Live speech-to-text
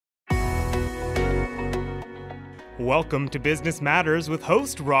Welcome to Business Matters with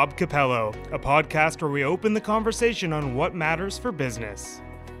host Rob Capello, a podcast where we open the conversation on what matters for business.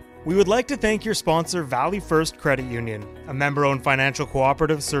 We would like to thank your sponsor, Valley First Credit Union, a member-owned financial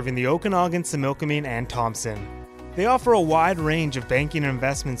cooperative serving the Okanagan, Similkameen, and Thompson. They offer a wide range of banking and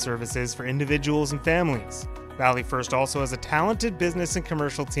investment services for individuals and families. Valley First also has a talented business and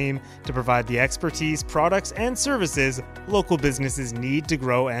commercial team to provide the expertise, products, and services local businesses need to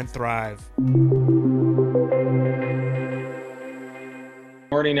grow and thrive.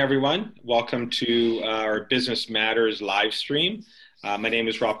 Morning, everyone. Welcome to our Business Matters live stream. My name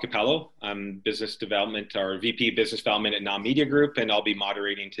is Rob Capello. I'm Business Development, or VP Business Development at Now Media Group, and I'll be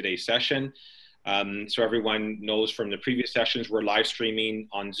moderating today's session. So everyone knows from the previous sessions, we're live streaming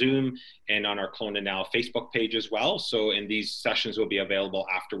on Zoom and on our Kelowna Now Facebook page as well. So, and these sessions will be available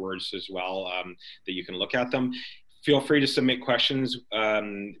afterwards as well, that you can look at them. Feel free to submit questions.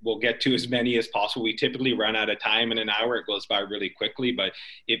 We'll get to as many as possible. We typically run out of time in an hour. It goes by really quickly, but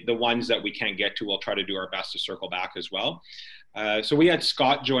if the ones that we can't get to, we'll try to do our best to circle back as well. So we had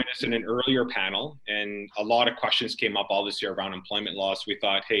Scott join us in an earlier panel, and a lot of questions came up obviously around employment law. So we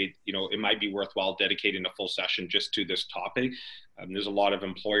thought, hey, it might be worthwhile dedicating a full session just to this topic. There's a lot of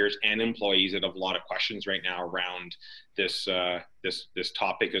employers and employees that have a lot of questions right now around this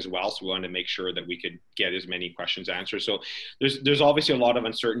topic as well. So we wanted to make sure that we could get as many questions answered. So there's obviously a lot of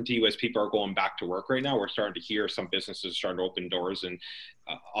uncertainty as people are going back to work right now. We're starting to hear some businesses starting to open doors, and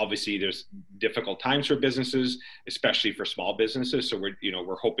obviously there's difficult times for businesses, especially for small businesses. So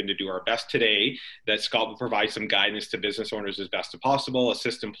we're hoping to do our best today that Scott will provide some guidance to business owners as best as possible,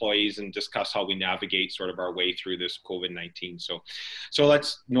 assist employees, and discuss how we navigate sort of our way through this COVID-19. So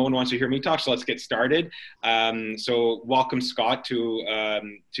no one wants to hear me talk, so let's get started. So welcome Scott to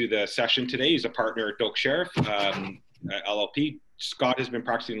the session today. He's a partner at Doak Sheriff LLP. Scott has been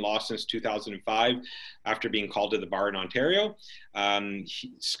practicing law since 2005 after being called to the bar in Ontario.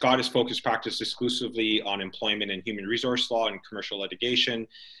 Scott has focused practice exclusively on employment and human resource law and commercial litigation.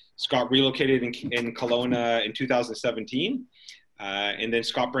 Scott relocated in Kelowna in 2017. And then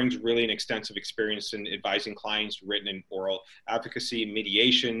Scott brings really an extensive experience in advising clients, written and oral advocacy,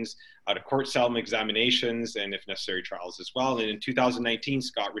 mediations, out-of-court settlement examinations, and if necessary, trials as well. And in 2019,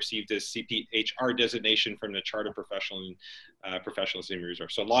 Scott received his CPHR designation from the Chartered Professional Human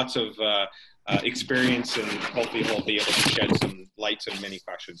Resource. So lots of experience, and hopefully he'll be able to shed some lights on many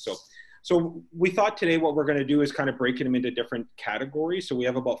questions. So we thought today what we're going to do is kind of breaking them into different categories. So we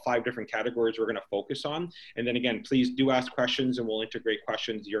have about 5 different categories we're going to focus on. And then again, please do ask questions, and we'll integrate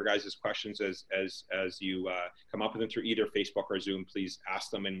questions, your guys' questions as you come up with them through either Facebook or Zoom. Please ask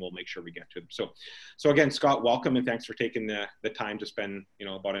them and we'll make sure we get to them. So again, Scott, welcome, and thanks for taking the time to spend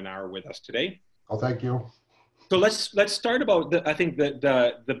about an hour with us today. Oh, thank you. So let's start about I think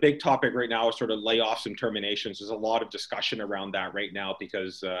the big topic right now is sort of layoffs and terminations. There's a lot of discussion around that right now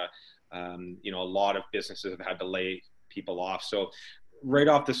because a lot of businesses have had to lay people off. So right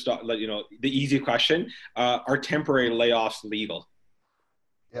off the start, the easy question, are temporary layoffs legal?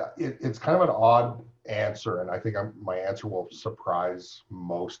 Yeah, it's kind of an odd answer, and I think my answer will surprise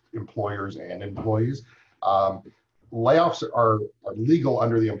most employers and employees. Layoffs are legal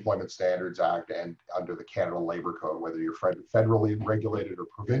under the Employment Standards Act and under the Canada Labour Code, whether you're federally regulated or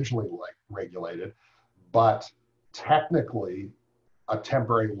provincially regulated. But technically, a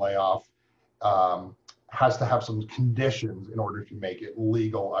temporary layoff has to have some conditions in order to make it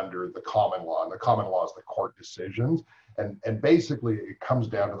legal under the common law. And the common law is the court decisions. And basically, it comes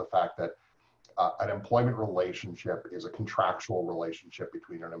down to the fact that an employment relationship is a contractual relationship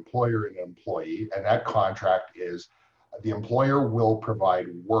between an employer and an employee. And that contract is the employer will provide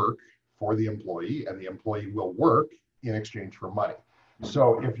work for the employee, and the employee will work in exchange for money.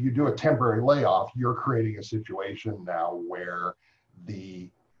 So if you do a temporary layoff, you're creating a situation now where the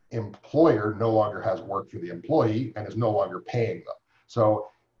employer no longer has work for the employee and is no longer paying them. So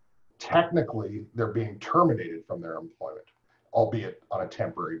technically, they're being terminated from their employment, albeit on a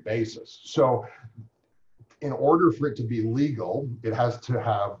temporary basis. So in order for it to be legal, it has to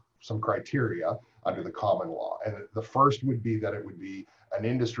have some criteria under the common law. And the first would be that it would be an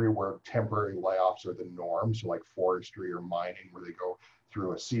industry where temporary layoffs are the norm. So like forestry or mining, where they go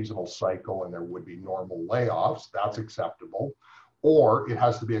through a seasonal cycle and there would be normal layoffs, that's acceptable. Or it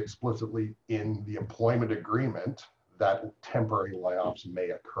has to be explicitly in the employment agreement that temporary layoffs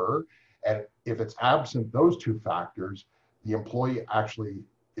may occur. And if it's absent those two factors, the employee actually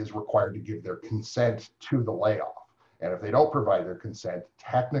is required to give their consent to the layoff. And if they don't provide their consent,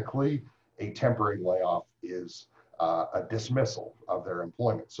 technically a temporary layoff is a dismissal of their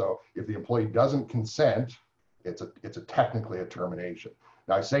employment. So if the employee doesn't consent, it's technically a termination.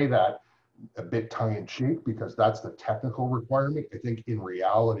 Now I say that a bit tongue in cheek because that's the technical requirement. I think in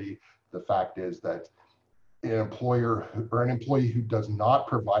reality, the fact is that an employer or an employee who does not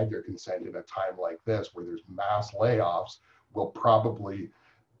provide their consent in a time like this, where there's mass layoffs, will probably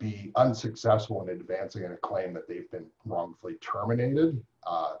be unsuccessful in advancing a claim that they've been wrongfully terminated.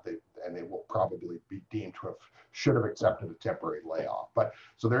 And they will probably be deemed to should have accepted a temporary layoff. But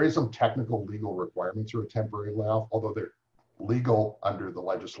so there is some technical legal requirements for a temporary layoff, although they're legal under the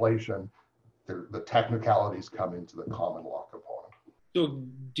legislation. The technicalities come into the common law component. So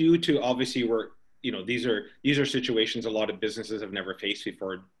due to obviously these are situations a lot of businesses have never faced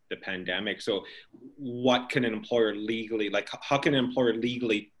before the pandemic. So what can an employer legally, like how can an employer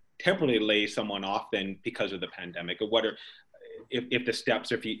legally temporarily lay someone off then because of the pandemic? Or what are, if the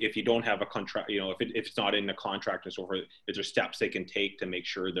steps, if you don't have a contract, if it's not in the contract and so forth, is there steps they can take to make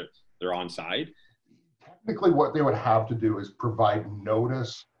sure that they're on side? Technically, what they would have to do is provide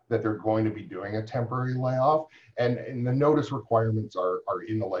notice that they're going to be doing a temporary layoff. And the notice requirements are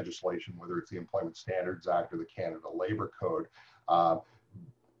in the legislation, whether it's the Employment Standards Act or the Canada Labor Code.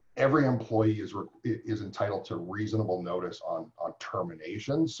 Every employee is entitled to reasonable notice on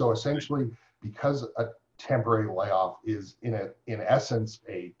termination. So essentially, because a temporary layoff is in essence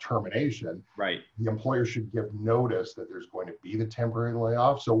a termination, right, the employer should give notice that there's going to be the temporary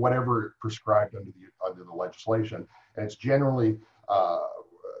layoff. So whatever prescribed under the legislation, and it's generally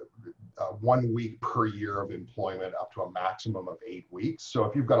 1 week per year of employment up to a maximum of 8 weeks. So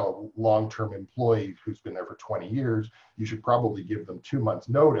if you've got a long-term employee who's been there for 20 years, you should probably give them 2 months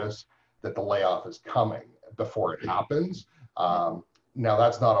notice that the layoff is coming before it happens. Now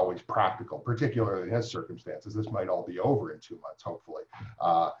that's not always practical, particularly in his circumstances. This might all be over in 2 months, hopefully.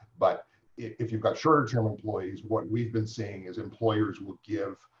 But if you've got shorter term employees, what we've been seeing is employers will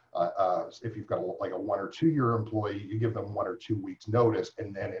give if you've got a 1 or 2 year employee, you give them 1 or 2 weeks notice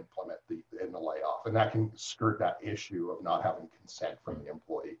and then implement the layoff. And that can skirt that issue of not having consent from the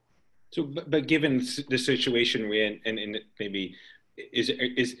employee. So, but given the situation we're in, and maybe is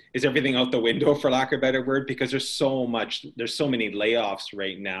everything out the window, for lack of a better word, because there's so many layoffs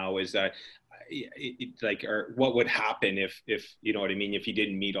right now, is that or what would happen if you know what I mean, if you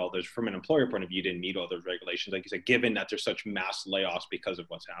didn't meet all those, from an employer point of view, you didn't meet all those regulations, like you said, given that there's such mass layoffs because of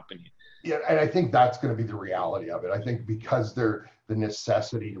what's happening? Yeah, and I think that's going to be the reality of it. I think because the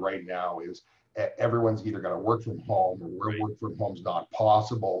necessity right now is everyone's either going to work from home, or where work from home is not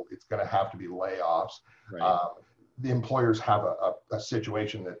possible, it's going to have to be layoffs. Right. The employers have a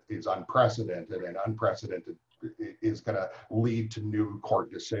situation that is unprecedented, and unprecedented is going to lead to new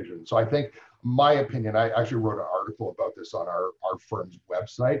court decisions. So I think, my opinion, I actually wrote an article about this on our firm's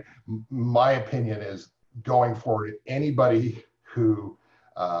website. My opinion is, going forward, anybody who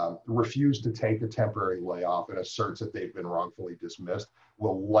refused to take a temporary layoff and asserts that they've been wrongfully dismissed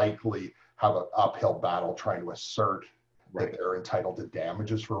will likely have an uphill battle trying to assert that they're entitled to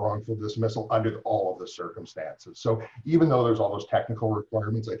damages for wrongful dismissal under all of the circumstances. So even though there's all those technical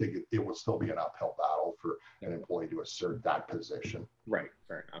requirements, I think it will still be an uphill battle for an employee to assert that position. Right,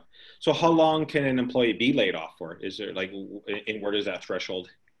 fair enough. So how long can an employee be laid off for? Is there and where does that threshold?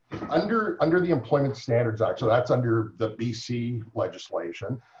 Under the Employment Standards Act, so that's under the BC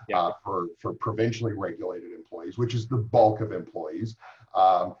legislation, for provincially regulated employees, which is the bulk of employees.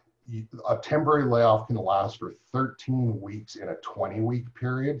 A temporary layoff can last for 13 weeks in a 20-week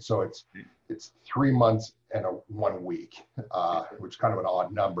period. So it's 3 months and 1 week, which is kind of an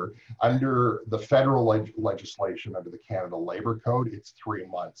odd number. Under the federal legislation, under the Canada Labor Code, it's 3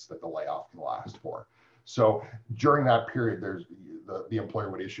 months that the layoff can last for. So during that period, the employer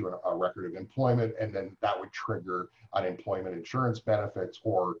would issue a record of employment, and then that would trigger unemployment insurance benefits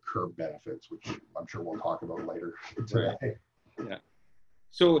or CERB benefits, which I'm sure we'll talk about later today. Right. Yeah.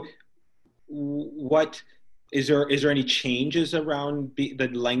 So what is there any changes around the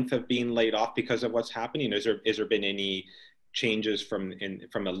length of being laid off because of what's happening? Is there been any changes from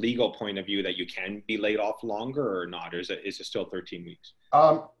a legal point of view that you can be laid off longer or not? Or is it still 13 weeks?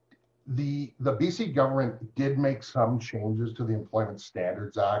 The BC government did make some changes to the Employment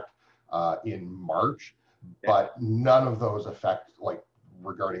Standards Act in March, but none of those affect,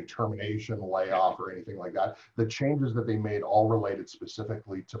 regarding termination, layoff, or anything like that. The changes that they made all related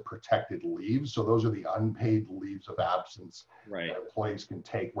specifically to protected leaves. So those are the unpaid leaves of absence that employees can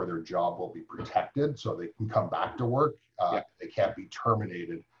take where their job will be protected, so they can come back to work. They can't be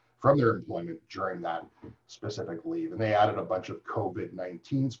terminated from their employment during that specific leave. And they added a bunch of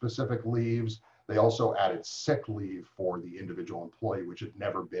COVID-19 specific leaves. They also added sick leave for the individual employee, which had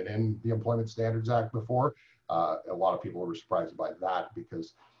never been in the Employment Standards Act before. A lot of people were surprised by that,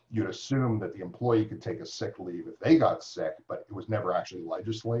 because you'd assume that the employee could take a sick leave if they got sick, but it was never actually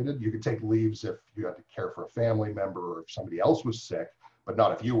legislated. You could take leaves if you had to care for a family member or if somebody else was sick, but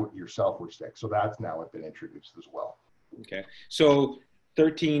not if you yourself were sick. So that's now been introduced as well. Okay. So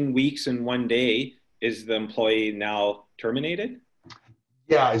 13 weeks and 1 day, is the employee now terminated?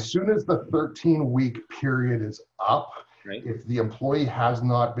 Yeah, as soon as the 13-week period is up, right, if the employee has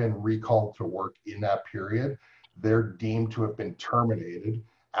not been recalled to work in that period, they're deemed to have been terminated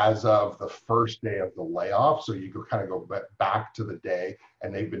as of the first day of the layoff. So you kind of go back to the day,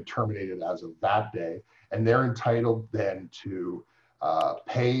 and they've been terminated as of that day. And they're entitled then to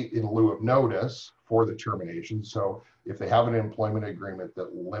pay in lieu of notice for the termination. So if they have an employment agreement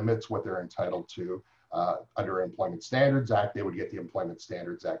that limits what they're entitled to under Employment Standards Act, they would get the Employment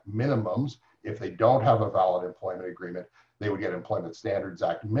Standards Act minimums. If they don't have a valid employment agreement, they would get Employment Standards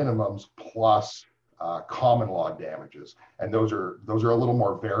Act minimums plus common law damages. And those are a little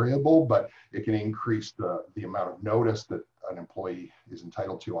more variable, but it can increase the amount of notice that an employee is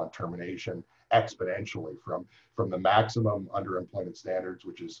entitled to on termination exponentially from the maximum under employment standards,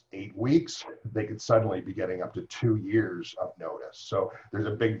 which is 8 weeks. They could suddenly be getting up to 2 years of notice. So there's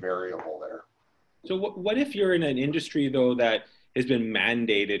a big variable there. So what if you're in an industry though that has been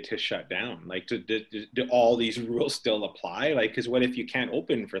mandated to shut down? Like, do all these rules still apply? Like, because what if you can't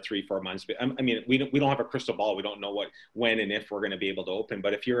open for 3-4 months? But I mean, we don't have a crystal ball. We don't know when and if we're going to be able to open.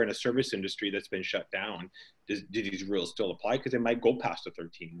 But if you're in a service industry that's been shut down, do these rules still apply? Because it might go past the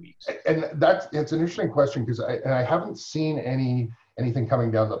 13 weeks. And it's an interesting question, because I haven't seen anything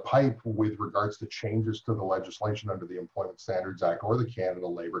coming down the pipe with regards to changes to the legislation under the Employment Standards Act or the Canada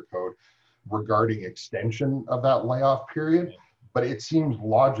Labor Code regarding extension of that layoff period. But it seems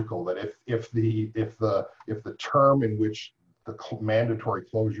logical that if the term in which the mandatory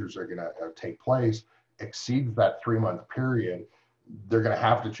closures are going to take place exceeds that 3-month period, they're going to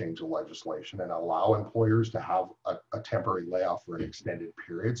have to change the legislation and allow employers to have a temporary layoff for an extended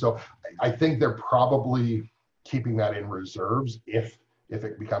period. So I think they're probably keeping that in reserves if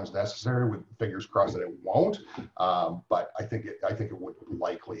it becomes necessary, with fingers crossed that it won't. But I think it would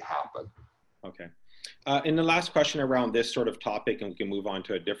likely happen. Okay. And the last question around this sort of topic, and we can move on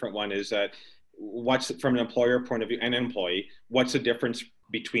to a different one, is that what's, from an employer point of view and an employee, what's the difference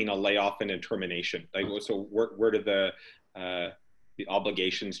between a layoff and a termination? Like, so where do the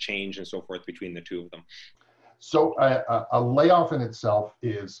obligations change and so forth between the two of them? So a layoff in itself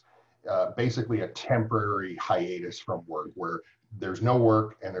is basically a temporary hiatus from work, where there's no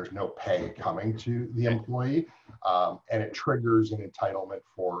work and there's no pay coming to the employee, and it triggers an entitlement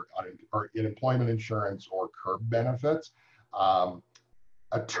for unemployment insurance or CERB benefits.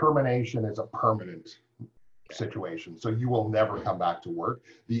 A termination is a permanent situation, so you will never come back to work.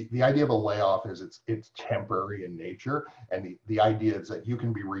 The idea of a layoff is it's temporary in nature, and the idea is that you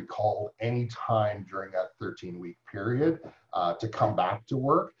can be recalled anytime during that 13-week period to come back to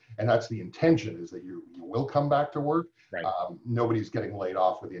work, and that's the intention, is that you will come back to work. Right. Nobody's getting laid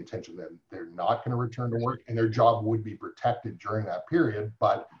off with the intention that they're not going to return to work, and their job would be protected during that period.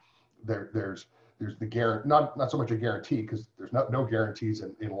 But there's the guarantee, not so much a guarantee, because there's no guarantees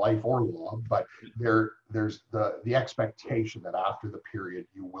in life or law, but there's the expectation that after the period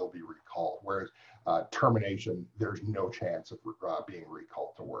you will be recalled. Whereas termination, there's no chance of being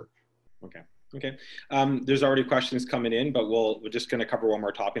recalled to work. Okay. Okay. There's already questions coming in, but we're just going to cover one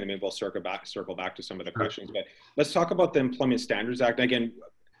more topic, and maybe we'll circle back to some of the questions. But let's talk about the Employment Standards Act. Again,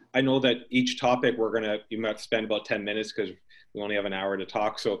 I know that each topic you might spend about 10 minutes because we only have an hour to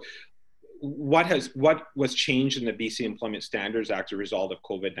talk. So what was changed in the BC Employment Standards Act as a result of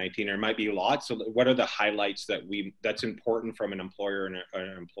COVID-19? There might be lots. So what are the highlights that's important from an employer and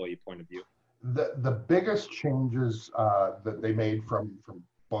an employee point of view? The biggest changes that they made from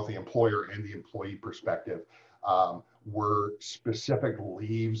both the employer and the employee perspective were specific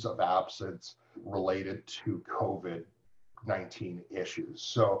leaves of absence related to COVID-19 issues.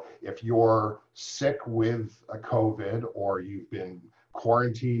 So if you're sick with a COVID, or you've been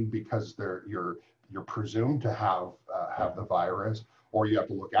quarantined because you're presumed to have the virus, or you have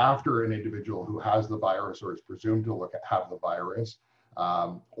to look after an individual who has the virus or is presumed to have the virus,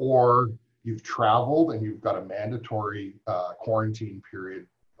 or you've traveled and you've got a mandatory quarantine period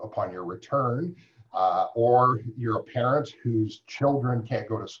upon your return, or you're a parent whose children can't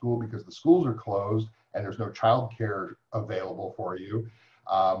go to school because the schools are closed and there's no childcare available for you.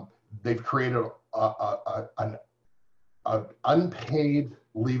 They've created an unpaid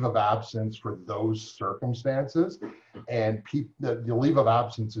leave of absence for those circumstances, and the leave of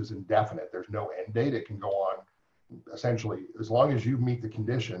absence is indefinite. There's no end date. It can go on essentially as long as you meet the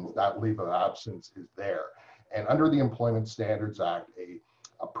conditions. That leave of absence is there. And under the Employment Standards Act,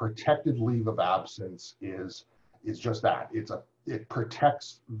 A protected leave of absence is just that. It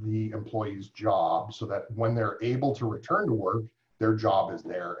protects the employee's job so that when they're able to return to work, their job is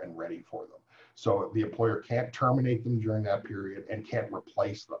there and ready for them. So the employer can't terminate them during that period and can't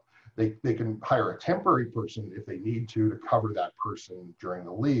replace them. They can hire a temporary person if they need to cover that person during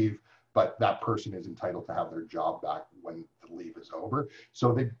the leave, but that person is entitled to have their job back when the leave is over.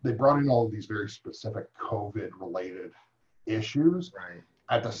 So they brought in all of these very specific COVID related issues. Right.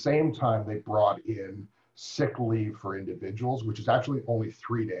 At the same time, they brought in sick leave for individuals, which is actually only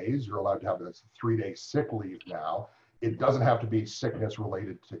 3 days. You're allowed to have a 3-day sick leave now. It doesn't have to be sickness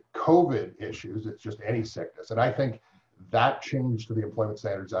related to COVID issues. It's just any sickness. And I think that change to the Employment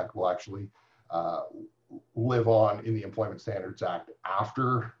Standards Act will actually live on in the Employment Standards Act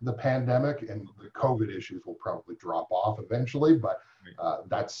after the pandemic, and the COVID issues will probably drop off eventually, but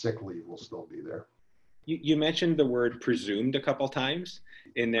that sick leave will still be there. You mentioned the word presumed a couple times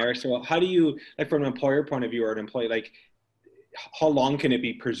in there. So how do you, like from an employer point of view or an employee, like how long can it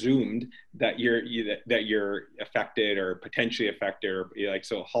be presumed that you're affected or potentially affected, or like,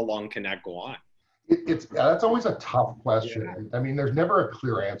 so how long can that go on? That's always a tough question. Yeah. I mean, there's never a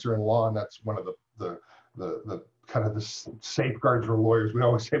clear answer in law, and that's one of the kind of the safeguards for lawyers. We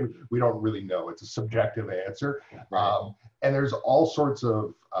always say we don't really know. It's a subjective answer. Right. And there's all sorts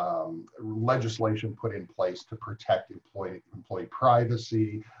of legislation put in place to protect employee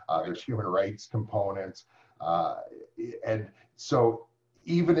privacy. There's human rights components. And so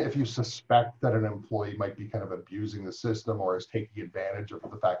even if you suspect that an employee might be kind of abusing the system or is taking advantage of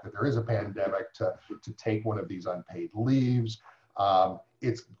the fact that there is a pandemic to take one of these unpaid leaves,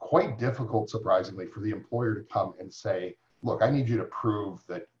 it's quite difficult, surprisingly, for the employer to come and say, look, I need you to prove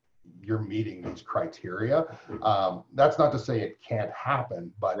that you're meeting these criteria. That's not to say it can't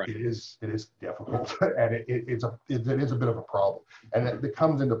happen, but right. it is difficult, and it is a bit of a problem. And it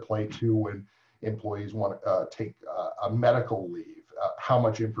comes into play too when employees want to take a medical leave. How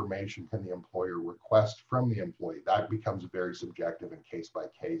much information can the employer request from the employee? That becomes very subjective and case by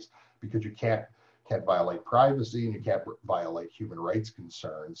case, because you can't violate privacy and you can't violate human rights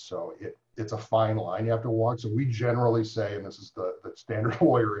concerns. So it's a fine line you have to walk. So we generally say, and this is the standard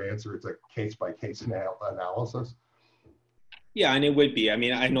lawyer answer, it's a case by case analysis. Yeah, and it would be. I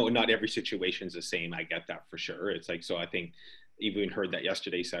mean, I know not every situation is the same. I get that for sure. It's like, so I think even heard that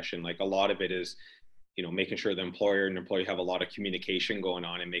yesterday's session, like a lot of it is, making sure the employer and employee have a lot of communication going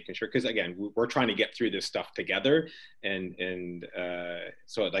on and making sure, because again, we're trying to get through this stuff together. And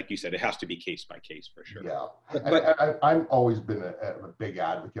so like you said, it has to be case by case for sure. Yeah, but I've always been a big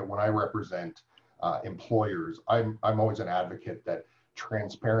advocate. When I represent employers, I'm always an advocate that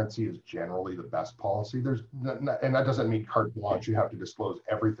transparency is generally the best policy. And that doesn't mean carte blanche. You have to disclose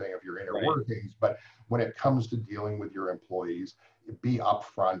everything of your inner right. workings, but when it comes to dealing with your employees, be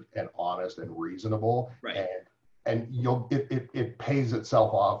upfront and honest and reasonable, right. and it pays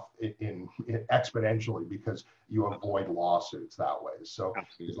itself off in exponentially, because you avoid lawsuits that way. So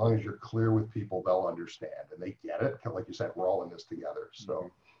Absolutely. As long as you're clear with people, they'll understand and they get it. Like you said, we're all in this together.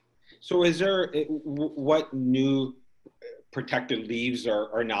 So is there, what new protected leaves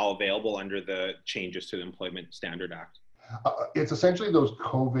are now available under the changes to the Employment Standard Act? It's essentially those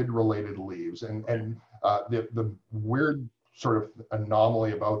COVID related leaves, and the weird sort of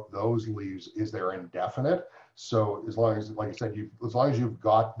anomaly about those leaves is they're indefinite. So as long as, like I said, as long as you've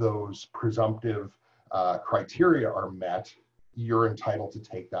got those presumptive criteria are met, you're entitled to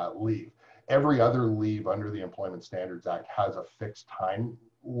take that leave. Every other leave under the Employment Standards Act has a fixed time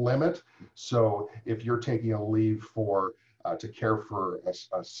limit. So if you're taking a leave for to care for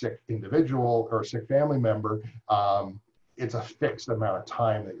a sick individual or a sick family member, it's a fixed amount of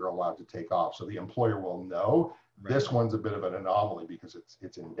time that you're allowed to take off. So the employer will know. Right. This one's a bit of an anomaly because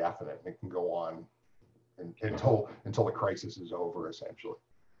it's indefinite and it can go on until the crisis is over, essentially.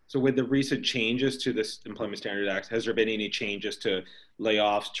 So with the recent changes to this Employment Standard Act, has there been any changes to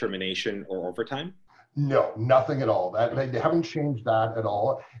layoffs, termination, or overtime? No, nothing at all. They haven't changed that at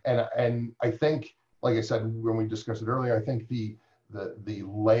all. And I think, like I said when we discussed it earlier, I think the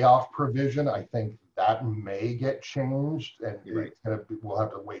layoff provision, I think that may get changed, and right. We'll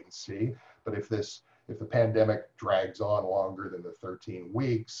have to wait and see. But if the pandemic drags on longer than the 13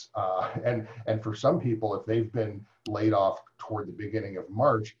 weeks, and for some people, if they've been laid off toward the beginning of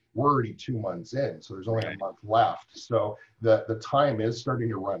March, we're already 2 months in, so there's only right. a month left. So the time is starting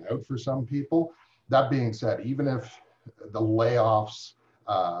to run out for some people. That being said, even if the layoffs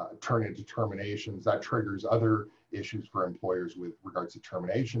turn into terminations, that triggers other issues for employers with regards to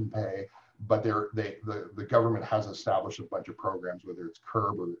termination pay. but the government has established a bunch of programs, whether it's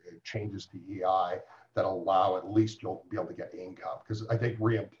CURB or changes to EI, that allow at least you'll be able to get income, because I think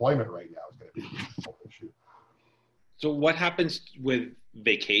reemployment right now is going to be a big issue. So what happens with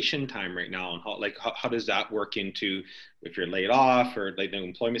vacation time right now, and how does that work into if you're laid off or like the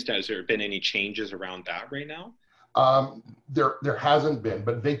employment status? Has there been any changes around that right now? There hasn't been,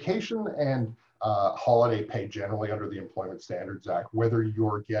 but vacation and holiday pay generally under the Employment Standards Act, whether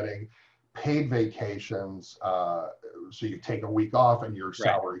you're getting paid vacations, so you take a week off and your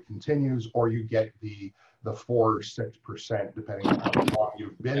salary continues, or you get the 4 or 6%, depending on how long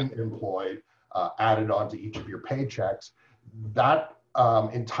you've been employed, added onto each of your paychecks. That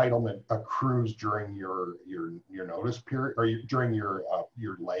entitlement accrues during your notice period, or during your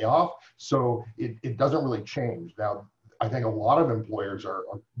layoff. So it doesn't really change. Now, I think a lot of employers are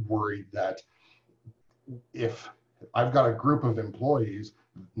worried that if I've got a group of employees,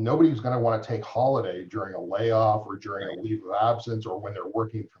 nobody's going to want to take holiday during a layoff or during a leave of absence or when they're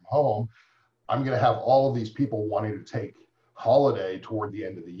working from home. I'm going to have all of these people wanting to take holiday toward the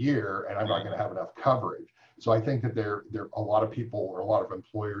end of the year, and I'm not going to have enough coverage. So I think that there a lot of people, or a lot of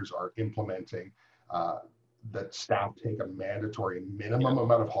employers, are implementing that staff take a mandatory minimum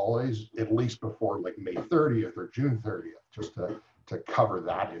amount of holidays, at least before like May 30th or June 30th, just to cover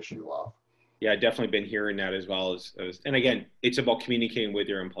that issue off. Yeah, I've definitely been hearing that as well and again, it's about communicating with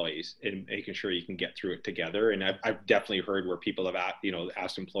your employees and making sure you can get through it together. And I've definitely heard where people have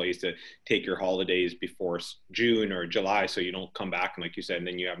asked employees to take your holidays before June or July, so you don't come back and, like you said, and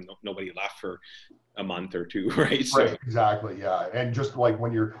then you have nobody left for a month or two, right? So, right, exactly, yeah. And just like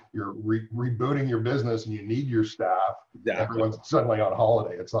when you're rebooting your business and you need your staff, everyone's suddenly on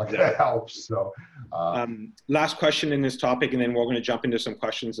holiday. It's not going to help. So, last question in this topic, and then we're going to jump into some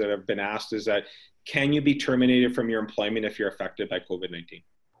questions that have been asked. Is that, can you be terminated from your employment if you're affected by COVID-19?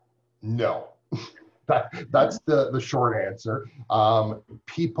 No. That's the short answer.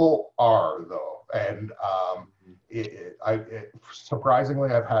 People are, though, and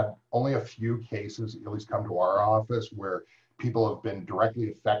surprisingly, I've had only a few cases, at least come to our office, where people have been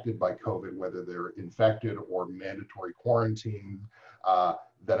directly affected by COVID, whether they're infected or mandatory quarantine,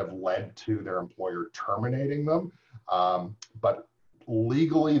 that have led to their employer terminating them. But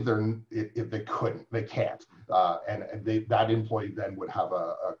legally, they can't. And that employee then would have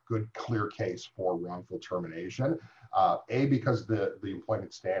a good, clear case for wrongful termination. Because the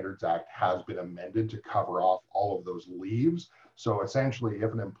Employment Standards Act has been amended to cover off all of those leaves. So essentially,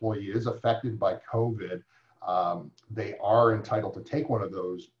 if an employee is affected by COVID, they are entitled to take one of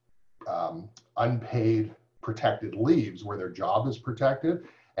those unpaid protected leaves where their job is protected.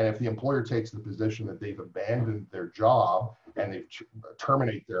 And if the employer takes the position that they've abandoned their job and they've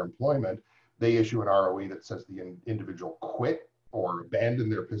terminate their employment, they issue an ROE that says the individual quit or abandon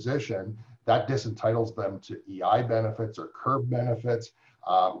their position. That disentitles them to EI benefits or CURB benefits,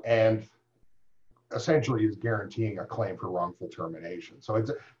 and essentially is guaranteeing a claim for wrongful termination. So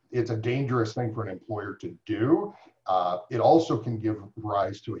it's a dangerous thing for an employer to do. It also can give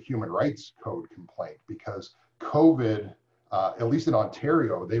rise to a human rights code complaint, because COVID, at least in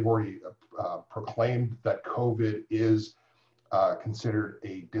Ontario, they've already proclaimed that COVID is considered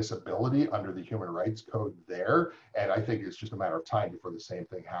a disability under the Human Rights Code there. And I think it's just a matter of time before the same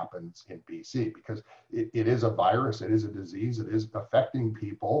thing happens in BC, because it is a virus, it is a disease, it is affecting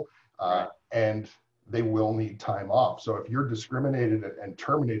people, and they will need time off. So if you're discriminated and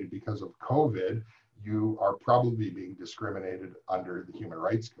terminated because of COVID, you are probably being discriminated under the Human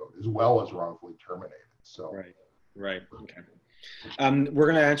Rights Code as well as wrongfully terminated. So Right. Okay. We're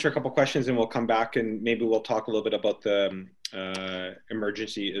going to answer a couple questions, and we'll come back and maybe we'll talk a little bit about the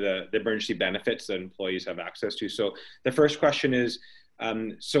emergency benefits that employees have access to. So the first question is,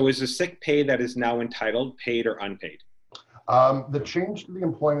 so is the sick pay that is now entitled paid or unpaid? The change to the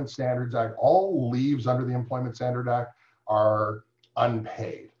Employment Standards Act, all leaves under the Employment Standards Act are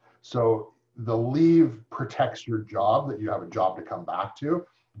unpaid. So the leave protects your job, that you have a job to come back to,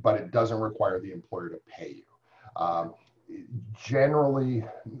 but it doesn't require the employer to pay you. Generally,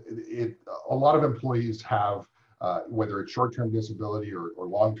 a lot of employees have, whether it's short-term disability or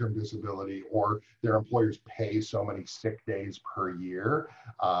long-term disability, or their employers pay so many sick days per year.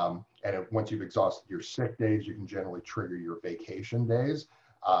 And once you've exhausted your sick days, you can generally trigger your vacation days.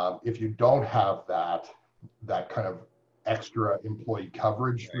 If you don't have that kind of extra employee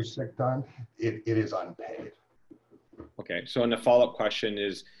coverage for sick time, it is unpaid. Okay, so and the follow-up question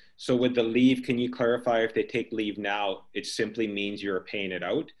is, so with the leave, can you clarify if they take leave now, it simply means you're paying it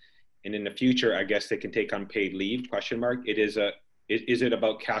out? And in the future, I guess they can take unpaid leave, question mark. Is it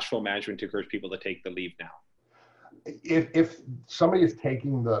about cash flow management to encourage people to take the leave now? if somebody is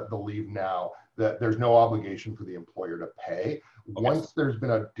taking the leave now, that there's no obligation for the employer to pay. Okay. Once there's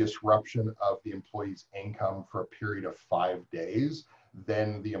been a disruption of the employee's income for a period of 5 days,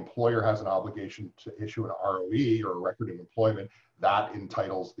 then the employer has an obligation to issue an ROE, or a record of employment, that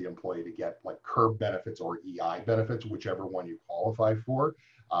entitles the employee to get like CERB benefits or EI benefits, whichever one you qualify for.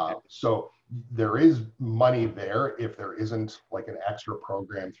 So there is money there if there isn't like an extra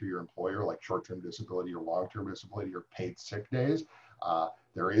program through your employer, like short-term disability or long-term disability or paid sick days.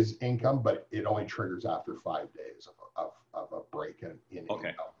 There is income, but it only triggers after 5 days of a break in income.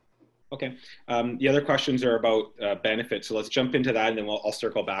 Okay. The other questions are about benefits. So let's jump into that, and then I'll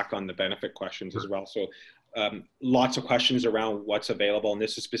circle back on the benefit questions as well. So lots of questions around what's available, and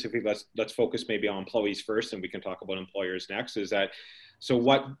this is specifically, let's focus maybe on employees first, and we can talk about employers next. Is that, so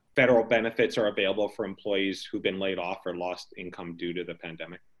what federal benefits are available for employees who've been laid off or lost income due to the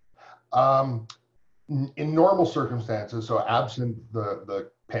pandemic? In normal circumstances, so absent the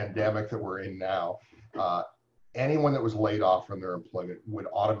pandemic that we're in now, anyone that was laid off from their employment would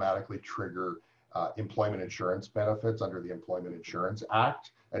automatically trigger employment insurance benefits under the Employment Insurance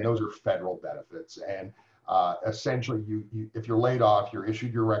Act, and those are federal benefits. And essentially, if you're laid off, you're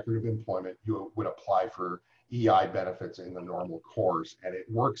issued your record of employment, you would apply for EI benefits in the normal course, and it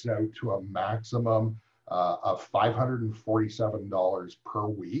works out to a maximum of $547 per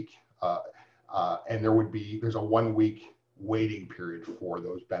week. And there's a 1 week waiting period for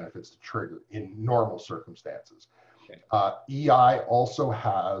those benefits to trigger in normal circumstances. Okay. EI also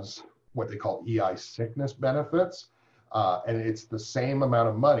has what they call EI sickness benefits, and it's the same amount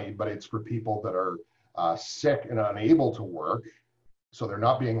of money, but it's for people that are sick and unable to work. So they're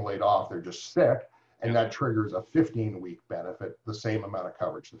not being laid off, they're just sick, and that triggers a 15-week benefit, the same amount of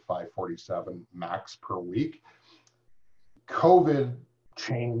coverage, the $547 max per week. COVID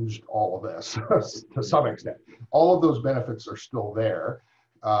changed all of this to some extent. All of those benefits are still there.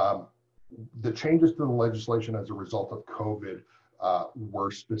 The changes to the legislation as a result of COVID were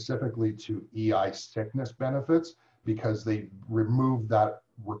specifically to EI sickness benefits, because they removed that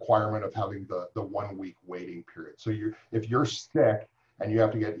requirement of having the 1 week waiting period. So if you're sick and you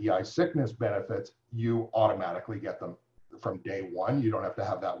have to get EI sickness benefits, you automatically get them from day one. You don't have to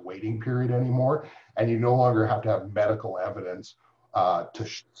have that waiting period anymore, and you no longer have to have medical evidence to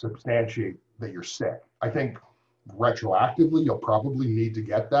substantiate that you're sick. I think retroactively, you'll probably need to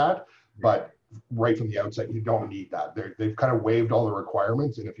get that, but right from the outset, you don't need that. They've kind of waived all the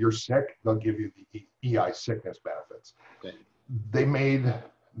requirements, and if you're sick, they'll give you the EI sickness benefits. Okay. They made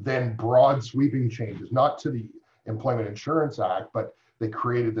then broad sweeping changes, not to the Employment Insurance Act, but they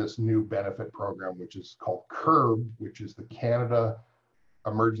created this new benefit program, which is called CERB, which is the Canada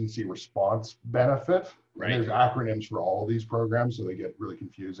Emergency Response Benefit. Right. And there's acronyms for all of these programs, so they get really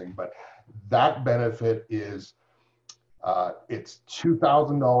confusing. But that benefit is, it's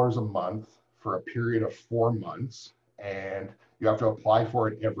 $2,000 a month for a period of 4 months, and you have to apply for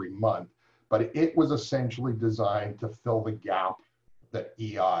it every month. But it was essentially designed to fill the gap that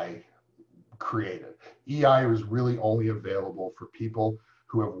EI created. EI was really only available for people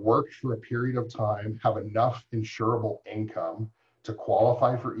who have worked for a period of time, have enough insurable income to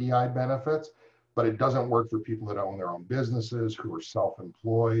qualify for EI benefits, but it doesn't work for people that own their own businesses, who are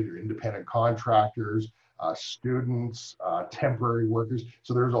self-employed or independent contractors, students, temporary workers.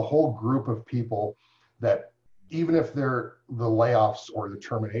 So there's a whole group of people that, even if the layoffs or the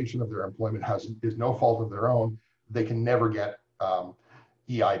termination of their employment is no fault of their own, they can never get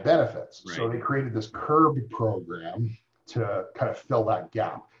EI benefits. Right. So they created this CERB program to kind of fill that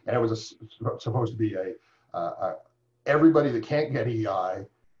gap. And it was supposed to be everybody that can't get EI,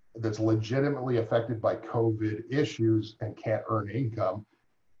 that's legitimately affected by COVID issues and can't earn income,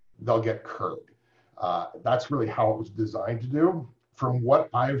 they'll get CERB. That's really how it was designed to do. From what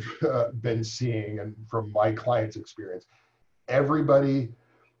I've been seeing and from my clients' experience, everybody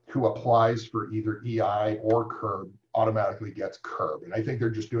who applies for either EI or CERB automatically gets CERB. And I think they're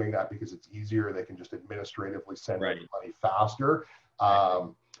just doing that because it's easier. They can just administratively send Right. money faster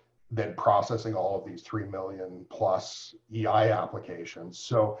than processing all of these 3 million plus EI applications.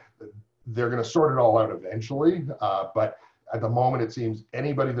 So they're going to sort it all out eventually. But at the moment, it seems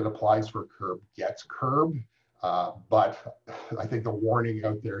anybody that applies for CERB gets CERB. But I think the warning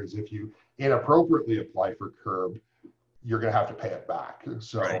out there is if you inappropriately apply for CERB, you're going to have to pay it back.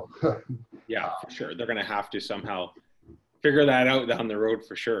 So, right. Yeah, for sure. They're going to have to somehow figure that out down the road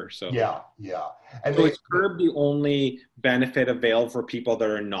for sure. So yeah. And so is CERB the only benefit available for people that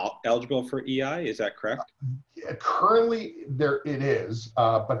are not eligible for EI? Is that correct? Currently, there it is,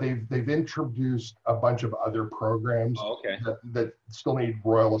 but they've introduced a bunch of other programs that still need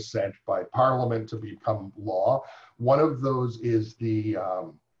royal assent by Parliament to become law. One of those is the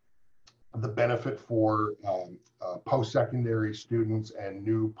benefit for post-secondary students and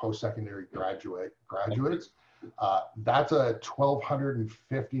new post-secondary graduates. That's a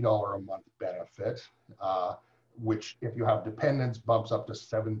 $1,250 a month benefit, which if you have dependents bumps up to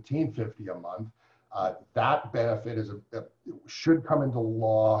 $1,750 a month. That benefit should come into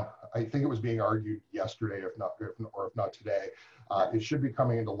law. I think it was being argued yesterday, if not today. It should be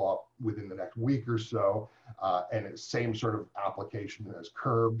coming into law within the next week or so, and it's same sort of application as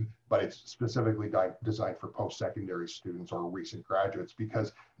CERB, but it's specifically designed for post-secondary students or recent graduates,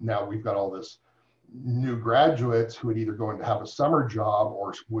 because now we've got all this new graduates who would either going to have a summer job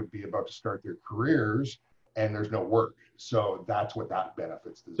or would be about to start their careers, and there's no work. So that's what that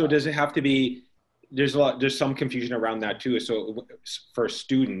benefits. So does it have to be? There's some confusion around that too. So for a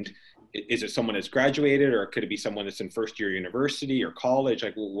student, is it someone that's graduated, or could it be someone that's in first year university or college?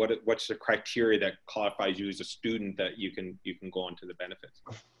 Like, what's the criteria that qualifies you as a student that you can go into the benefits?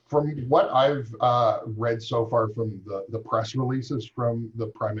 From what I've read so far from the press releases from the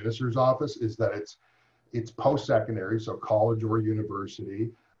Prime Minister's office, is that it's post-secondary, so college or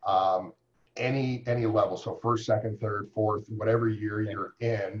university, any level, so first, second, third, fourth, whatever year you're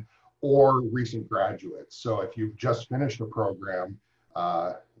in, or recent graduates. So if you've just finished a program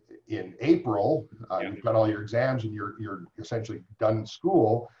in April, you've got all your exams and you're essentially done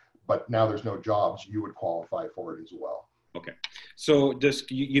school, but now there's no jobs, you would qualify for it as well. Okay. So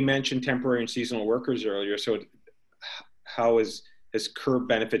you mentioned temporary and seasonal workers earlier. So how has CERB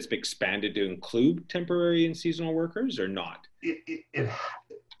benefits been expanded to include temporary and seasonal workers, or not?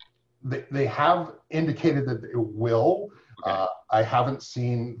 They have indicated that it will. Okay. I haven't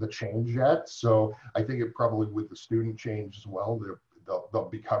seen the change yet, so I think it probably with the student change as well, they'll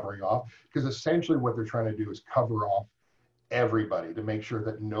be covering off, because essentially what they're trying to do is cover off everybody to make sure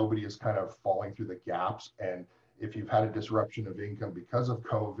that nobody is kind of falling through the gaps. And if you've had a disruption of income because of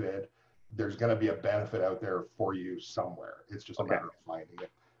COVID, there's going to be a benefit out there for you somewhere. It's just a matter of finding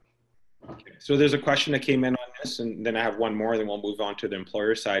it. Okay. So there's a question that came in on this, and then I have one more, then we'll move on to the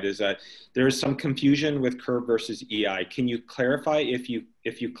employer side, is that there is some confusion with CERB versus EI. Can you clarify if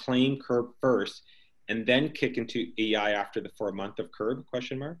you claim CERB first and then kick into EI after the 4 month of CERB,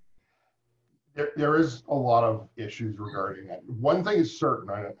 question mark? There is a lot of issues regarding that. One thing is certain,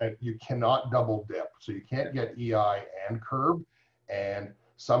 you cannot double dip. So you can't get EI and CERB, and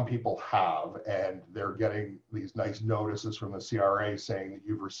some people have, and they're getting these nice notices from the CRA saying that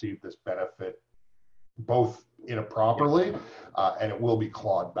you've received this benefit both improperly, and it will be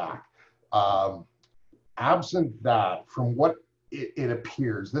clawed back. Absent that, from what it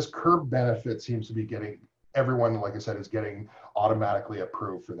appears, this CERB benefit seems to be getting, everyone, like I said, is getting automatically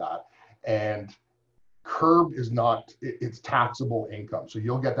approved for that. And CERB is not, it's taxable income. So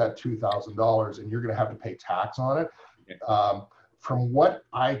you'll get that $2,000 and you're going to have to pay tax on it. Okay. From what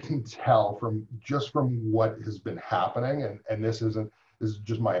I can tell, from what has been happening, and this is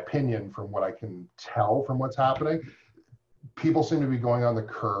just my opinion from what I can tell from what's happening, people seem to be going on the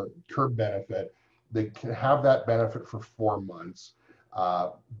CERB benefit. They can have that benefit for 4 months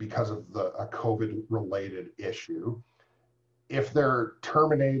because of a COVID-related issue. If they're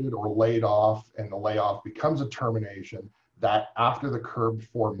terminated or laid off and the layoff becomes a termination, that after the CERB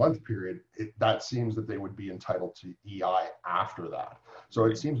 4 month period, that seems that they would be entitled to EI after that. So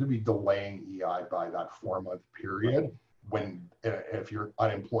it seems to be delaying EI by that 4 month period. When if you're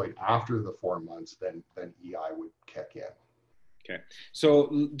unemployed after the 4 months, then EI would kick in. Okay.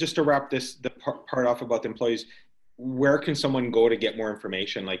 So just to wrap the part off about the employees, where can someone go to get more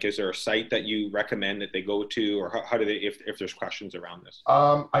information? Like, is there a site that you recommend that they go to, or how do they, if there's questions around this?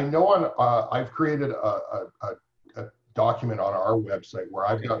 I know I've created a document on our website where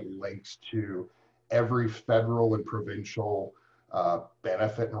I've got links to every federal and provincial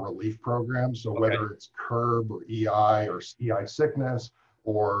benefit and relief program. So whether it's CERB or EI sickness,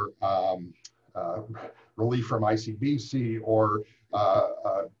 or relief from ICBC or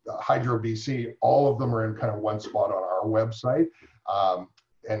Hydro BC, all of them are in kind of one spot on our website.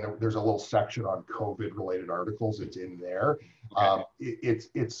 And there's a little section on COVID related articles. It's in there.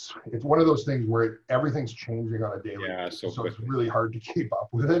 It's one of those things where everything's changing on a daily basis. So it's really hard to keep up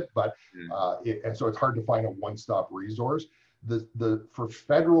with it, but and so it's hard to find a one-stop resource. For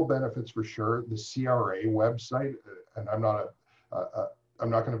federal benefits, for sure, the CRA website, and I'm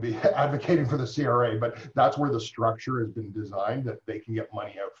not going to be advocating for the CRA, but that's where the structure has been designed, that they can get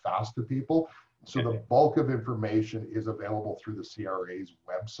money out fast to people. So the bulk of information is available through the CRA's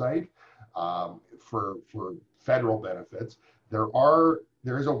website for federal benefits. There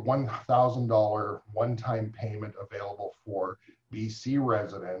is a $1,000 one-time payment available for BC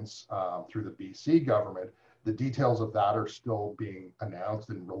residents through the BC government. The details of that are still being announced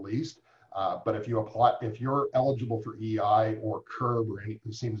and released. But if you're eligible for EI or CURB or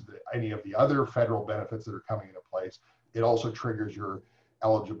any of the other federal benefits that are coming into place, it also triggers your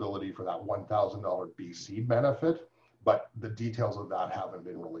eligibility for that $1,000 BC benefit. But the details of that haven't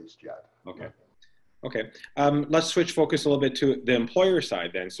been released yet. Okay. Let's switch focus a little bit to the employer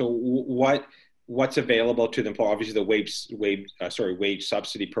side then. So what's available to the employer? Obviously, the wage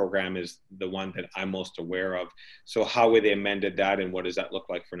subsidy program is the one that I'm most aware of. So how would they amended that, and what does that look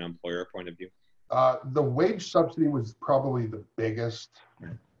like from an employer point of view? The wage subsidy was probably the biggest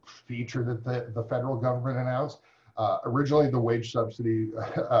feature that the federal government announced. Originally, the wage subsidy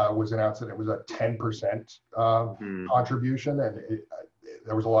was announced that it was a 10% contribution, and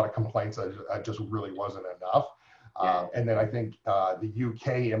there was a lot of complaints that it just really wasn't enough. And then I think the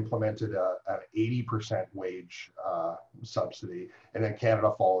UK implemented an 80% wage subsidy, and then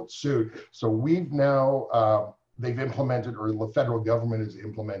Canada followed suit. So we've now, they've implemented, or the federal government has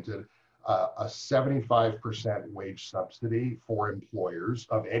implemented a 75% wage subsidy for employers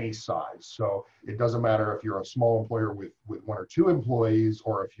of any size. So it doesn't matter if you're a small employer with 1 or 2 employees,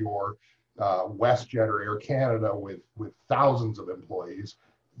 or if you're WestJet or Air Canada with thousands of employees,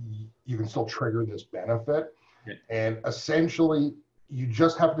 you can still trigger this benefit. And essentially, you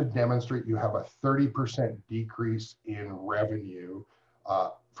just have to demonstrate you have a 30% decrease in revenue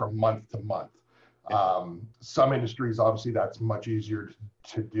from month to month. Some industries, obviously, that's much easier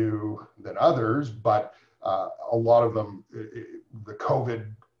to do than others, but a lot of them, the COVID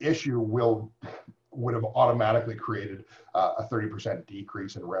issue would have automatically created a 30%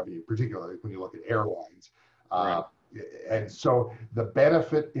 decrease in revenue, particularly when you look at airlines. And so the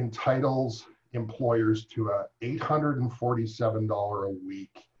benefit entitles employers to a $847 a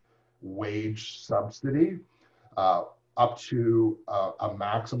week wage subsidy, up to a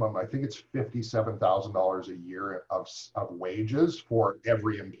maximum, I think it's $57,000 a year of wages for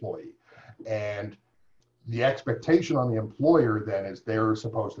every employee. And the expectation on the employer then is they're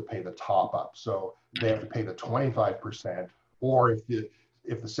supposed to pay the top up. So they have to pay the 25%, or if the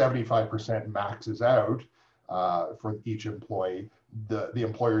 75% maxes out for each employee, the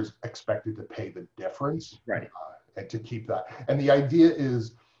employer is expected to pay the difference, and to keep that. And the idea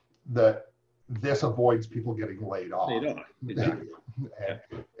is that this avoids people getting laid off. Exactly.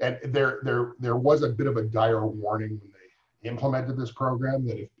 And there was a bit of a dire warning when they implemented this program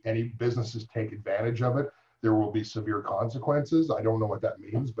that if any businesses take advantage of it, there will be severe consequences. I don't know what that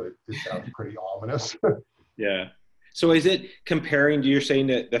means, but it sounds pretty ominous. Yeah. So is it comparing, you're saying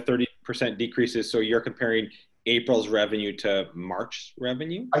that the 30% decreases, so you're comparing April's revenue to March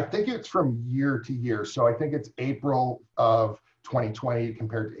revenue? I think it's from year to year. So I think it's April of 2020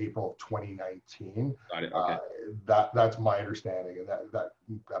 compared to April of 2019. Got it. Okay. That's my understanding, and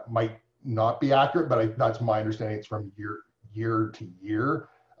that might not be accurate, but that's my understanding. It's from year to year,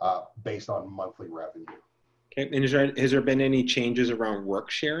 based on monthly revenue. Okay. And has there been any changes around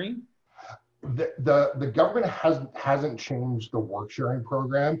work sharing? The government hasn't changed the work sharing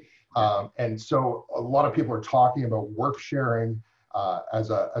program. And so a lot of people are talking about work sharing as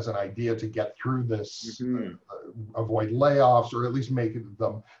an idea to get through this, avoid layoffs, or at least make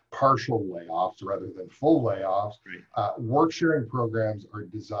them partial layoffs rather than full layoffs. Work sharing programs are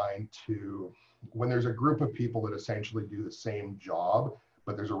designed to, when there's a group of people that essentially do the same job,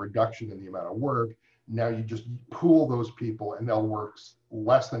 but there's a reduction in the amount of work, now you just pool those people and they'll work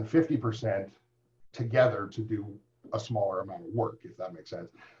less than 50% together to do a smaller amount of work, if that makes sense.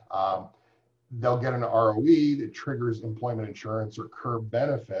 They'll get an ROE that triggers employment insurance or CURB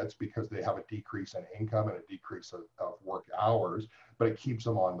benefits because they have a decrease in income and a decrease of work hours, but it keeps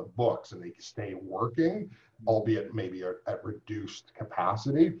them on the books and they stay working, albeit maybe at reduced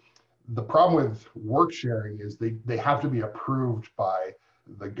capacity. The problem with work sharing is they have to be approved by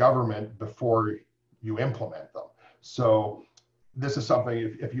the government before you implement them. So this is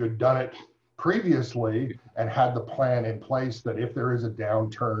something, if you had done it previously and had the plan in place that if there is a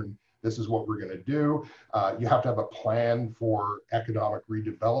downturn, this is what we're going to do. You have to have a plan for economic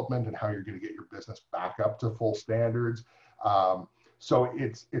redevelopment and how you're going to get your business back up to full standards. So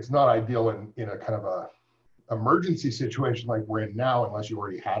it's not ideal in a kind of a emergency situation like we're in now, unless you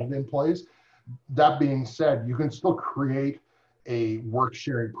already had it in place. That being said, you can still create a work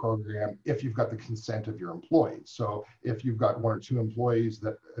sharing program if you've got the consent of your employees. So if you've got 1 or 2 employees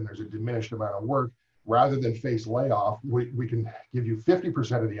and there's a diminished amount of work, rather than face layoff, we can give you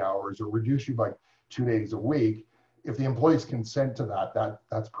 50% of the hours or reduce you by 2 days a week. If the employees consent to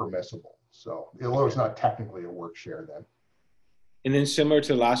that's permissible. So although it's not technically a work share then. And then similar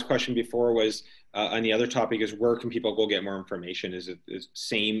to the last question before was on the other topic is where can people go get more information? Is it the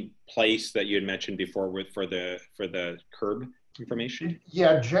same place that you had mentioned before for the CERB information?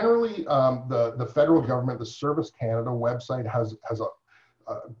 Yeah, generally the federal government, the Service Canada website has a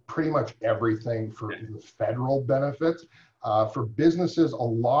pretty much everything for the federal benefits. For businesses, a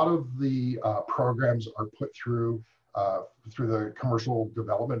lot of the programs are put through the Commercial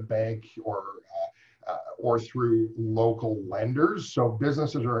Development Bank or through local lenders. So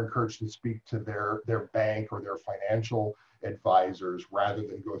businesses are encouraged to speak to their bank or their financial advisors rather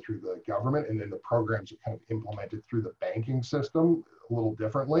than go through the government. And then the programs are kind of implemented through the banking system a little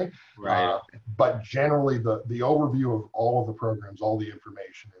differently. Right. But generally the overview of all of the programs, all the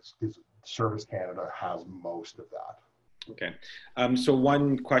information is Service Canada has most of that. Okay. So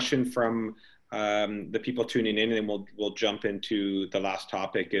one question from the people tuning in, and then we'll jump into the last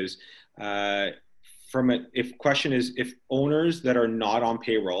topic is, if owners that are not on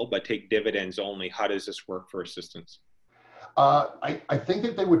payroll but take dividends only, how does this work for assistance? I think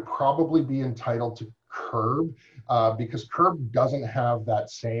that they would probably be entitled to CERB because CERB doesn't have that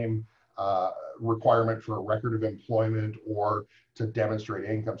same requirement for a record of employment or to demonstrate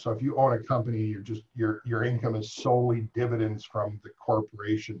income. So if you own a company, your income is solely dividends from the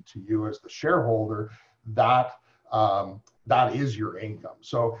corporation to you as the shareholder, that is your income.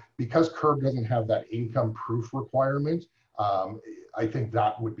 So because CERB doesn't have that income proof requirement, I think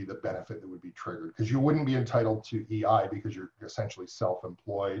that would be the benefit that would be triggered, because you wouldn't be entitled to EI because you're essentially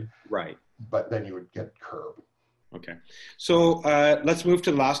self-employed. Right. But then you would get CERB. Okay. So let's move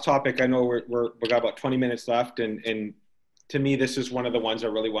to the last topic. I know we've got about 20 minutes left, and to me, this is one of the ones I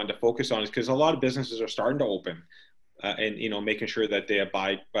really wanted to focus on, is because a lot of businesses are starting to open. And making sure that they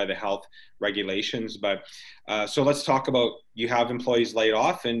abide by the health regulations. But so let's talk about, you have employees laid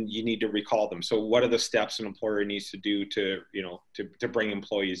off and you need to recall them. So what are the steps an employer needs to do to bring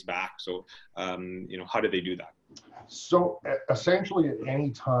employees back? So how do they do that? So essentially, at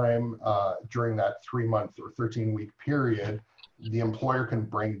any time during that 3-month or 13-week period, the employer can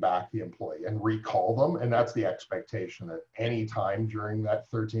bring back the employee and recall them, and that's the expectation that any time during that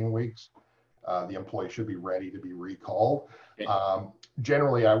 13 weeks. The employee should be ready to be recalled. Okay.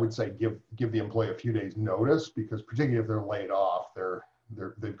 Generally, I would say give the employee a few days notice, because particularly if they're laid off,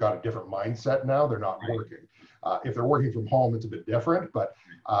 they've got a different mindset now. They're not working. If they're working from home, it's a bit different. But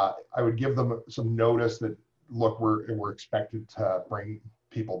I would give them some notice that, look, we're expected to bring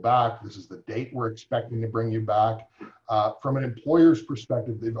people back. This is the date we're expecting to bring you back. From an employer's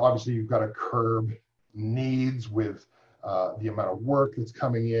perspective, obviously you've got to curb needs with the amount of work that's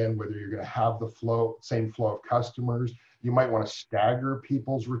coming in, whether you're going to have the same flow of customers. You might want to stagger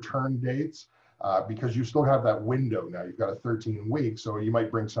people's return dates because you still have that window now. You've got a 13 weeks, so you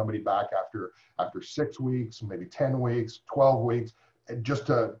might bring somebody back after 6 weeks, maybe 10 weeks, 12 weeks, just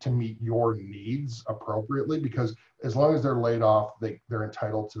to meet your needs appropriately. Because as long as they're laid off, they're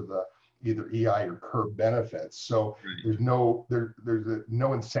entitled to the either EI or CERB benefits. So there's no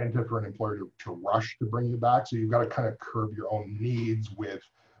incentive for an employer to rush to bring you back. So you've got to kind of curb your own needs with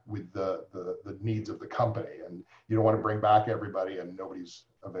the needs of the company. And you don't want to bring back everybody and nobody's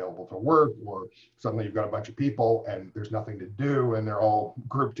available to work, or suddenly you've got a bunch of people and there's nothing to do and they're all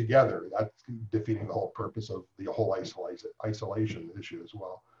grouped together. That's defeating the whole purpose of the whole isolation issue as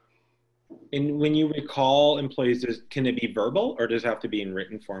well. And when you recall employees, can it be verbal, or does it have to be in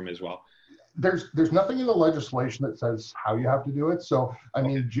written form as well? There's nothing in the legislation that says how you have to do it. So, I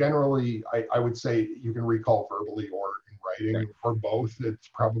mean, generally, I would say you can recall verbally or in writing, or both. It's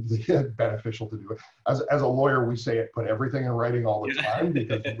probably beneficial to do it. As a lawyer, we say put everything in writing all the time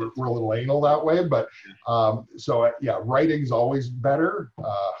because we're a little anal that way. But writing's always better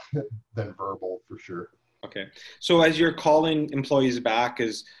than verbal for sure. Okay. So as you're calling employees back,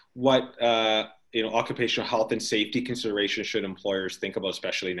 is what occupational health and safety considerations should employers think about,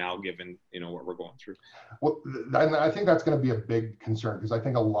 especially now, given what we're going through? Well, I think that's going to be a big concern, because I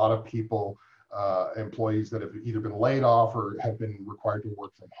think a lot of people, employees that have either been laid off or have been required to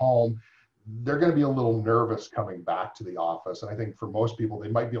work from home, they're going to be a little nervous coming back to the office. And I think for most people, they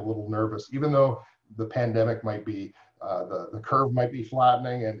might be a little nervous, even though the pandemic might be, the curve might be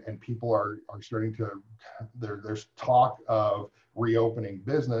flattening, and people are starting to, there's talk of reopening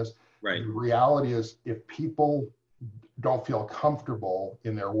business. Right. The reality is, if people don't feel comfortable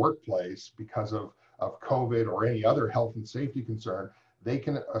in their workplace because of COVID or any other health and safety concern, they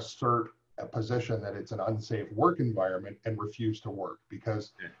can assert a position that it's an unsafe work environment and refuse to work,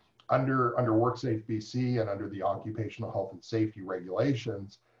 because under WorkSafe BC and under the occupational health and safety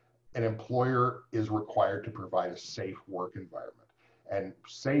regulations, an employer is required to provide a safe work environment. And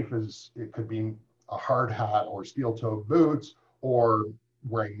safe it could be a hard hat or steel-toed boots or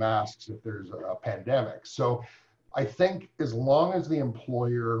wearing masks if there's a pandemic. So I think as long as the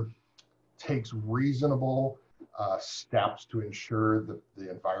employer takes reasonable steps to ensure that the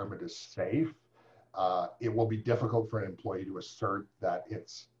environment is safe, it will be difficult for an employee to assert that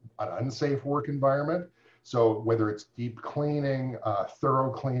it's an unsafe work environment. So whether it's deep cleaning,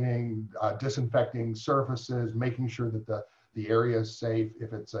 thorough cleaning, disinfecting surfaces, making sure that the area is safe.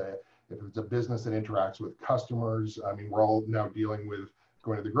 If it's a business that interacts with customers, I mean, we're all now dealing with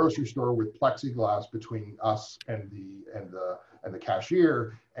going to the grocery store with plexiglass between us and the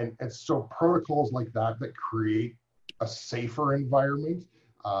cashier, and so protocols like that create a safer environment.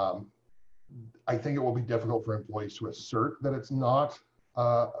 I think it will be difficult for employees to assert that it's not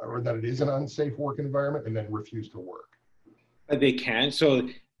or that it is an unsafe work environment and then refuse to work. They can. So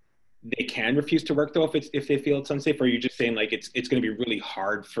they can refuse to work though if they feel it's unsafe. Or are you just saying like it's going to be really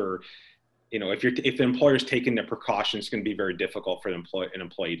hard for, if the employer's taking the precautions, it's going to be very difficult for an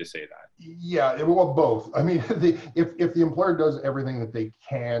employee to say that? Yeah, well, both. I mean, if the employer does everything that they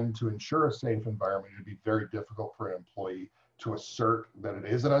can to ensure a safe environment, it'd be very difficult for an employee to assert that it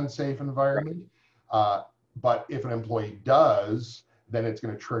is an unsafe environment. Right. But if an employee does, then it's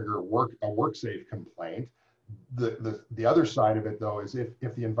going to trigger a WorkSafe complaint. The other side of it though is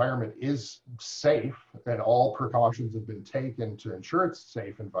if the environment is safe and all precautions have been taken to ensure it's a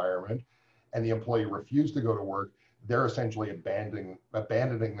safe environment, and the employee refused to go to work, they're essentially abandoning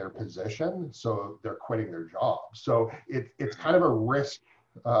their position, so they're quitting their job. So it's kind of a risk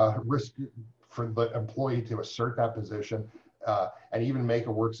for the employee to assert that position and even make a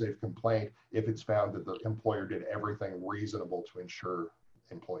WorkSafe complaint if it's found that the employer did everything reasonable to ensure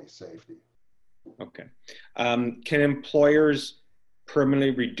employee safety. Okay. Can employers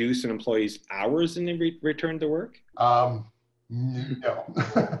permanently reduce an employee's hours and they return to work? No.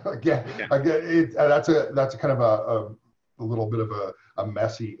 Again, that's a kind of a little bit of a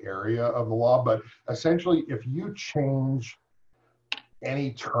messy area of the law, but essentially if you change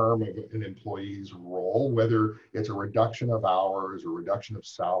any term of an employee's role, whether it's a reduction of hours or reduction of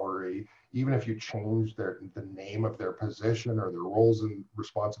salary, even if you change the name of their position or their roles and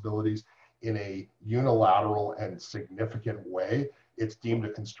responsibilities in a unilateral and significant way, it's deemed a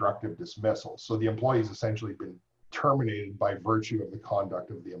constructive dismissal. So the employee's essentially been terminated by virtue of the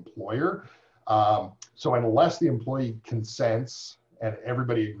conduct of the employer. So unless the employee consents and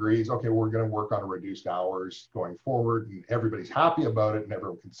everybody agrees, okay, we're going to work on reduced hours going forward, and everybody's happy about it and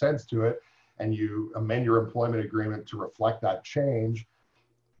everyone consents to it, and you amend your employment agreement to reflect that change,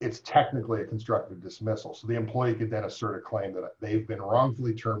 it's technically a constructive dismissal. So the employee could then assert a claim that they've been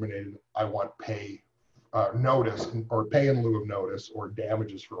wrongfully terminated. I want pay notice or pay in lieu of notice or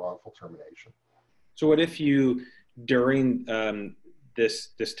damages for wrongful termination. So what if you, during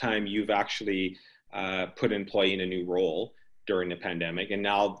this time, you've actually put an employee in a new role during the pandemic, and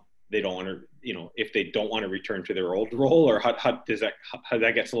now they don't want to, if they don't want to return to their old role, or how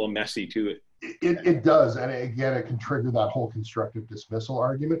that gets a little messy too? It does, and again, it can trigger that whole constructive dismissal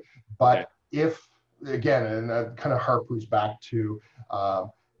argument. But okay. If, again, and that kind of harpers back to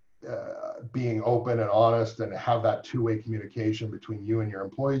being open and honest and have that two-way communication between you and your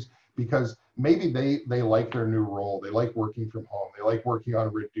employees, because maybe they like their new role, they like working from home, they like working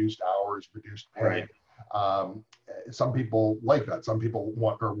on reduced hours, reduced pay. Right. Some people like that. Some people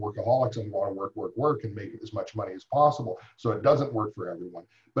are workaholics and want to work and make as much money as possible. So it doesn't work for everyone.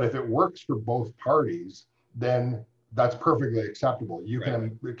 But if it works for both parties, then that's perfectly acceptable. You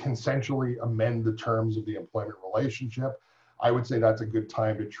can consensually amend the terms of the employment relationship. I would say that's a good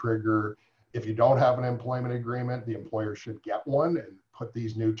time to trigger. If you don't have an employment agreement, the employer should get one and put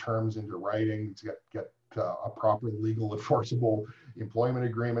these new terms into writing to get a proper legal enforceable employment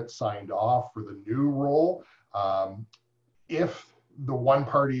agreement signed off for the new role. If the one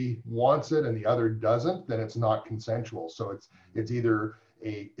party wants it and the other doesn't, then it's not consensual. So it's either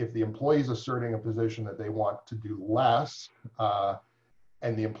if the employee is asserting a position that they want to do less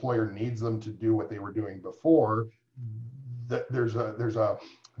and the employer needs them to do what they were doing before, there's a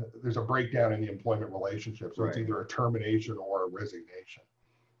breakdown in the employment relationship. So It's either a termination or a resignation.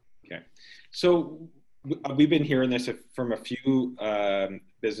 Okay. So we've been hearing this from a few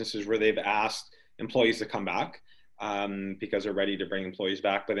businesses where they've asked employees to come back because they're ready to bring employees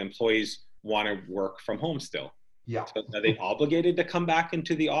back, but employees want to work from home still. Yeah. So are they obligated to come back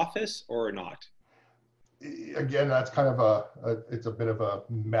into the office or not? Again, that's kind of it's a bit of a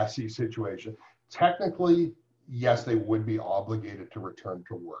messy situation. Technically, yes, they would be obligated to return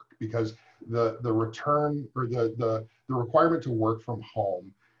to work, because the return, or the requirement to work from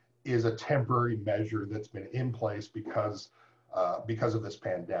home is a temporary measure that's been in place because of this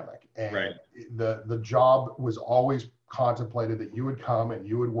pandemic. And Right. the job was always contemplated that you would come and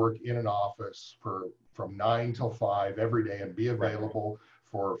you would work in an office from 9 till 5 every day and be available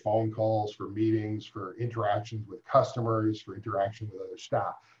for phone calls, for meetings, for interactions with customers, for interaction with other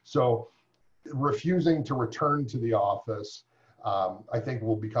staff. So refusing to return to the office, I think,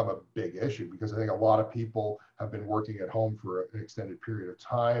 will become a big issue, because I think a lot of people have been working at home for an extended period of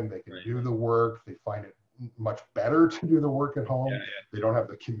time. They can do the work. They find it much better to do the work at home. They don't have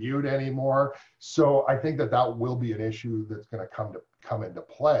the commute anymore. So I think that will be an issue that's going to come into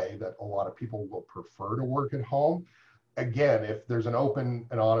play, that a lot of people will prefer to work at home. Again, if there's an open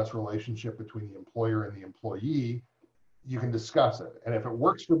and honest relationship between the employer and the employee, you can discuss it. And if it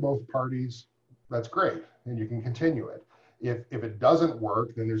works for both parties, that's great, and you can continue it. If it doesn't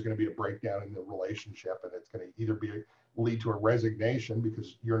work, then there's going to be a breakdown in the relationship, and it's going to either lead to a resignation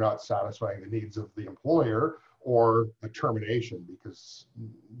because you're not satisfying the needs of the employer, or a termination because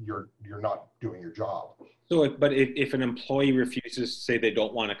you're not doing your job. So, but if an employee refuses to say they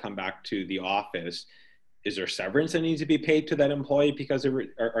don't want to come back to the office, is there severance that needs to be paid to that employee because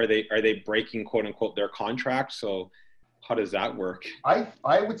are they breaking, quote unquote, their contract? So how does that work?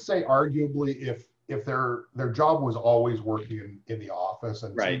 I would say arguably if their job was always working in the office,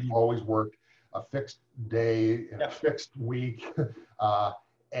 and right. you always worked a fixed day in a fixed week,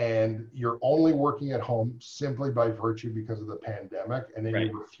 and you're only working at home simply by virtue because of the pandemic, and then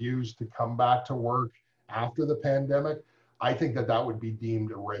you refuse to come back to work after the pandemic, I think that would be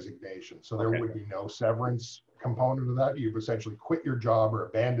deemed a resignation. So there would be no severance component of that. You've essentially quit your job or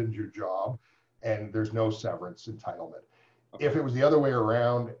abandoned your job, and there's no severance entitlement. If it was the other way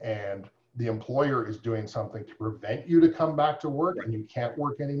around and the employer is doing something to prevent you to come back to work and you can't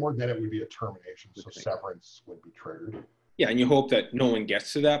work anymore, then it would be a termination. So severance would be triggered. Yeah, and you hope that no one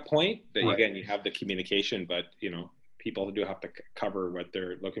gets to that point, that again, you have the communication, but people do have to cover what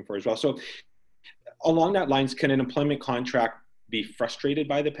they're looking for as well. So along that lines, can an employment contract be frustrated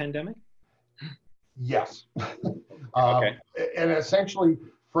by the pandemic? Yes. And essentially,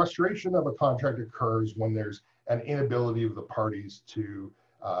 frustration of a contract occurs when there's an inability of the parties to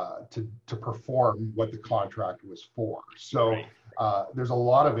perform what the contract was for. So there's a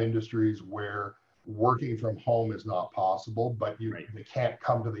lot of industries where working from home is not possible, but they can't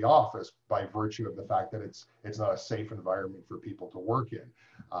come to the office by virtue of the fact that it's not a safe environment for people to work in.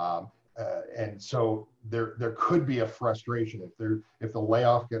 And so there could be a frustration if the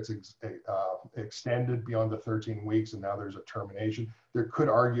layoff gets extended beyond the 13 weeks and now there's a termination. There could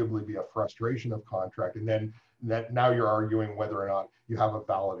arguably be a frustration of contract, and then now you're arguing whether or not you have a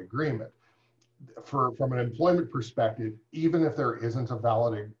valid agreement. From an employment perspective, even if there isn't a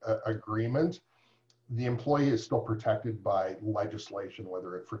valid agreement, the employee is still protected by legislation,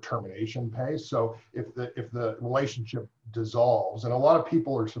 whether it's for termination pay. So if the relationship dissolves, and a lot of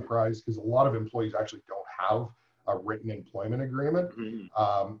people are surprised because a lot of employees actually don't have a written employment agreement.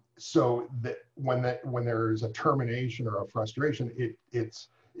 So that when there's a termination or a frustration,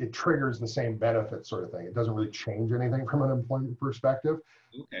 it triggers the same benefit sort of thing. It doesn't really change anything from an employment perspective.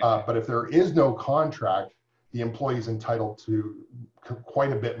 But if there is no contract, the employee is entitled to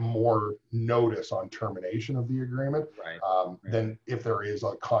quite a bit more notice on termination of the agreement than if there is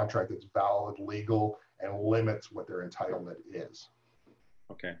a contract that's valid, legal, and limits what their entitlement is.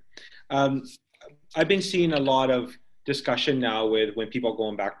 Okay. I've been seeing a lot of discussion now with when people are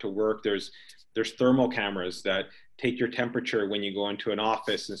going back to work. There's thermal cameras that take your temperature when you go into an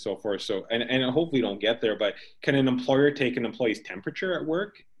office and so forth. So, and hopefully you don't get there, but can an employer take an employee's temperature at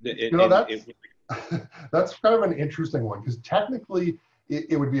work? That's kind of an interesting one, because technically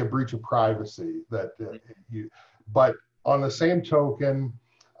it would be a breach of privacy but on the same token,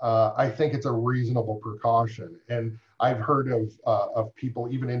 I think it's a reasonable precaution. And I've heard of people,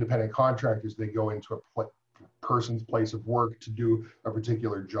 even independent contractors, they go into a person's place of work to do a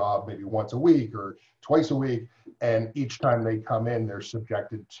particular job, maybe once a week or twice a week. And each time they come in, they're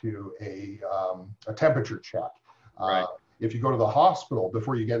subjected to a temperature check. If you go to the hospital,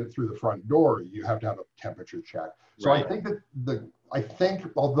 before you get it through the front door, you have to have a temperature check. So I think that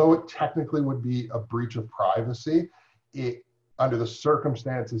although it technically would be a breach of privacy, under the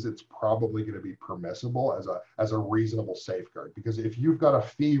circumstances, it's probably going to be permissible as a reasonable safeguard. Because if you've got a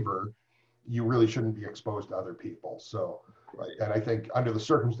fever, you really shouldn't be exposed to other people. So, and I think under the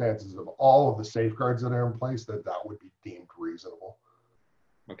circumstances of all of the safeguards that are in place, that would be deemed reasonable.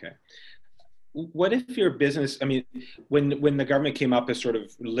 Okay. what if your business, I mean, when the government came up as sort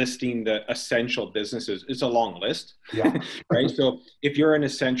of listing the essential businesses, it's a long list, Yeah. right? So if you're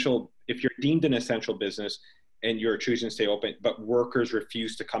deemed an essential business and you're choosing to stay open, but workers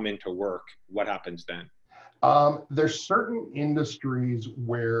refuse to come into work, what happens then? There's certain industries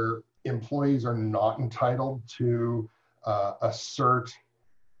where employees are not entitled to assert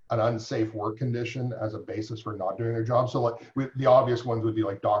an unsafe work condition as a basis for not doing their job. So the obvious ones would be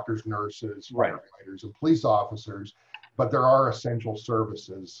like doctors, nurses, Right. firefighters, and police officers, but there are essential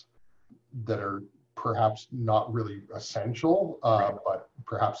services that are perhaps not really essential, Right. but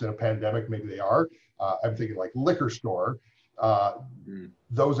perhaps in a pandemic, maybe they are. I'm thinking like liquor store. Uh,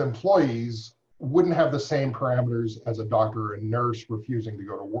 those employees wouldn't have the same parameters as a doctor or a nurse refusing to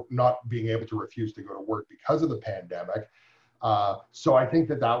go to work, not being able to refuse to go to work because of the pandemic. So I think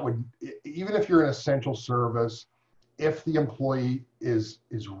that would, even if you're an essential service, if the employee is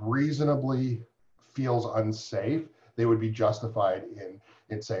reasonably feels unsafe, they would be justified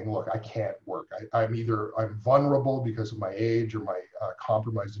in saying, look, I can't work. I'm vulnerable because of my age or my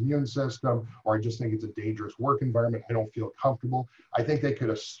compromised immune system, or I just think it's a dangerous work environment. I don't feel comfortable. I think they could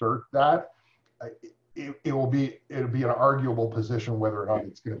assert that. It'll be an arguable position whether or not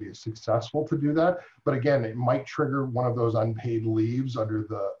it's going to be successful to do that. But again, it might trigger one of those unpaid leaves under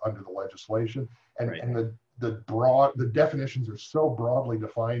the legislation. And Right. and the definitions are so broadly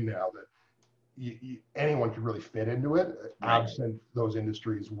defined now that anyone could really fit into it, absent those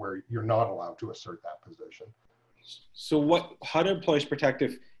industries where you're not allowed to assert that position. So how do employees protect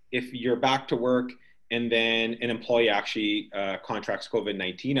if you're back to work and then an employee actually contracts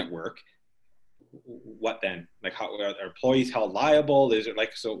COVID-19 at work? What then? Like, how are employees held liable? Is it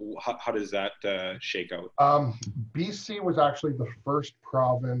like, so how does that shake out? BC was actually the first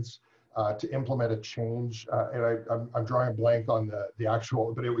province to implement a change, and I'm drawing a blank on the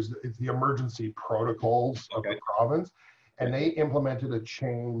actual, but it's the emergency protocols of the province, and they implemented a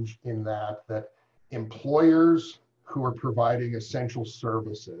change in that employers who are providing essential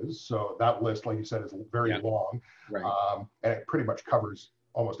services, so that list, like you said, is very long, right. And it pretty much covers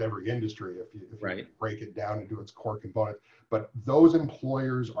almost every industry if you right. break it down into its core components. But those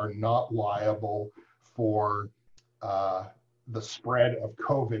employers are not liable for the spread of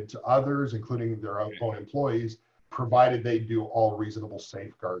COVID to others, including their own employees, provided they do all reasonable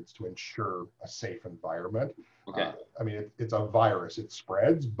safeguards to ensure a safe environment. Okay. I mean, it's a virus, it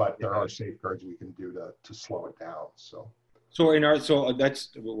spreads, but there are safeguards we can do to slow it down. So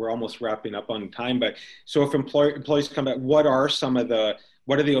we're almost wrapping up on time, but so if employees come back, what are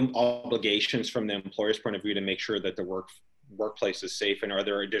the obligations from the employer's point of view to make sure that the workplace is safe? And are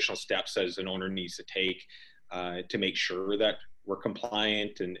there additional steps as an owner needs to take to make sure that we're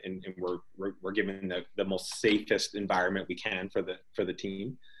compliant and we're given the most safest environment we can for the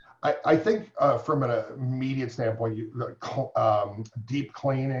team? I think from an immediate standpoint, deep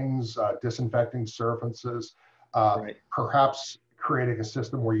cleanings, disinfecting surfaces, perhaps creating a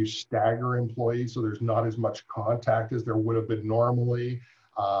system where you stagger employees so there's not as much contact as there would have been normally.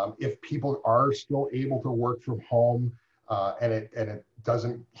 If people are still able to work from home and it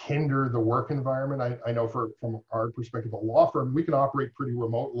doesn't hinder the work environment, I know from our perspective, a law firm, we can operate pretty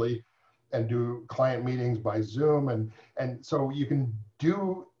remotely and do client meetings by Zoom. And so if you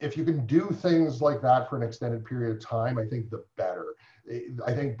can do things like that for an extended period of time, I think the better.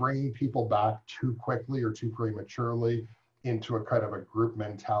 I think bringing people back too quickly or too prematurely into a kind of a group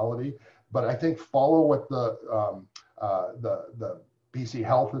mentality. But I think follow what the BC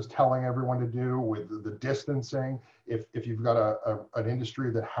Health is telling everyone to do with the distancing. If you've got an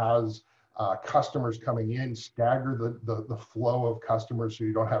industry that has customers coming in, stagger the flow of customers so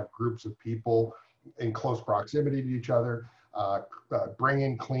you don't have groups of people in close proximity to each other. Bring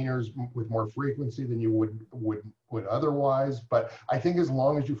in cleaners with more frequency than you would otherwise. But I think as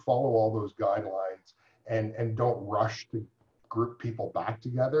long as you follow all those guidelines and don't rush to group people back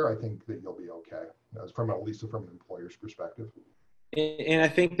together, I think that you'll be okay, at least from an employer's perspective. And I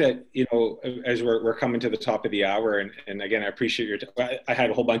think that, as we're coming to the top of the hour, and again, I appreciate your time. I had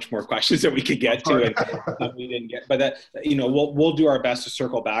a whole bunch more questions that we could get to, and we didn't get. But that, we'll do our best to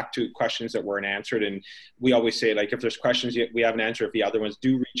circle back to questions that weren't answered. And we always say, like, if there's questions we haven't answered, if the other ones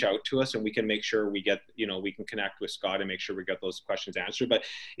do reach out to us, and we can make sure we get, we can connect with Scott and make sure we get those questions answered. But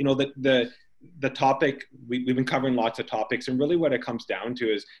the topic, we've been covering lots of topics, and really what it comes down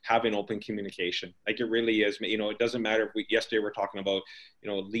to is having open communication. Like, it really is, it doesn't matter if yesterday we're talking about,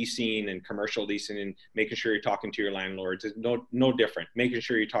 leasing and commercial leasing and making sure you're talking to your landlords is no different. Making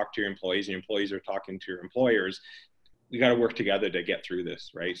sure you talk to your employees and your employees are talking to your employers. we got to work together to get through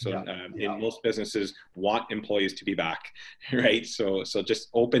this, right? So in most businesses want employees to be back, right? So just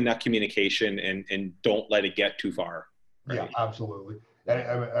open that communication and don't let it get too far. Right? Yeah, absolutely. And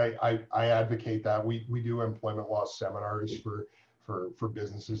I advocate that. We do employment law seminars for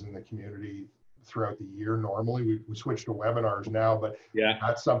businesses in the community throughout the year. Normally we switch to webinars now, but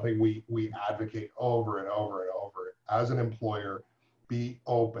that's something we advocate over and over and over. As an employer, be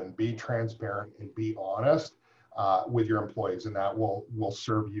open, be transparent, and be honest with your employees, and that will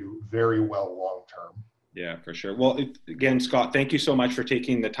serve you very well long term. Yeah, for sure. Well, again, Scott, thank you so much for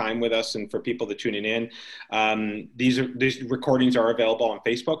taking the time with us and for people that tuning in. These recordings are available on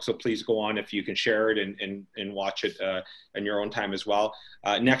Facebook, so please go on if you can share it and watch it in your own time as well.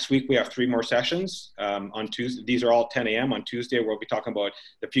 Next week, we have 3 more sessions on Tuesday. These are all 10 a.m. On Tuesday, we'll be talking about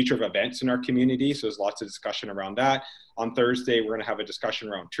the future of events in our community, so there's lots of discussion around that. On Thursday, we're going to have a discussion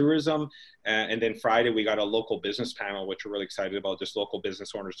around tourism. And then Friday, we got a local business panel, which we're really excited about, just local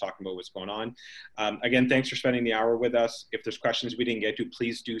business owners talking about what's going on. Again, thanks for spending the hour with us. If there's questions we didn't get to,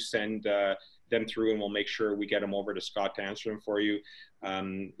 please do send them through, and we'll make sure we get them over to Scott to answer them for you.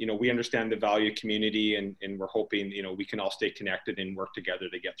 We understand the value of community, and we're hoping, we can all stay connected and work together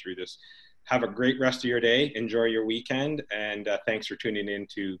to get through this. Have a great rest of your day. Enjoy your weekend. And thanks for tuning in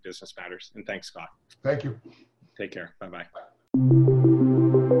to Business Matters. And thanks, Scott. Thank you. Take care. Bye-bye.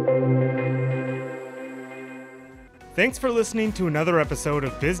 Thanks for listening to another episode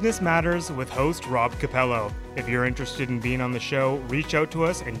of Business Matters with host Rob Capello. If you're interested in being on the show, reach out to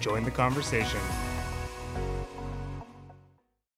us and join the conversation.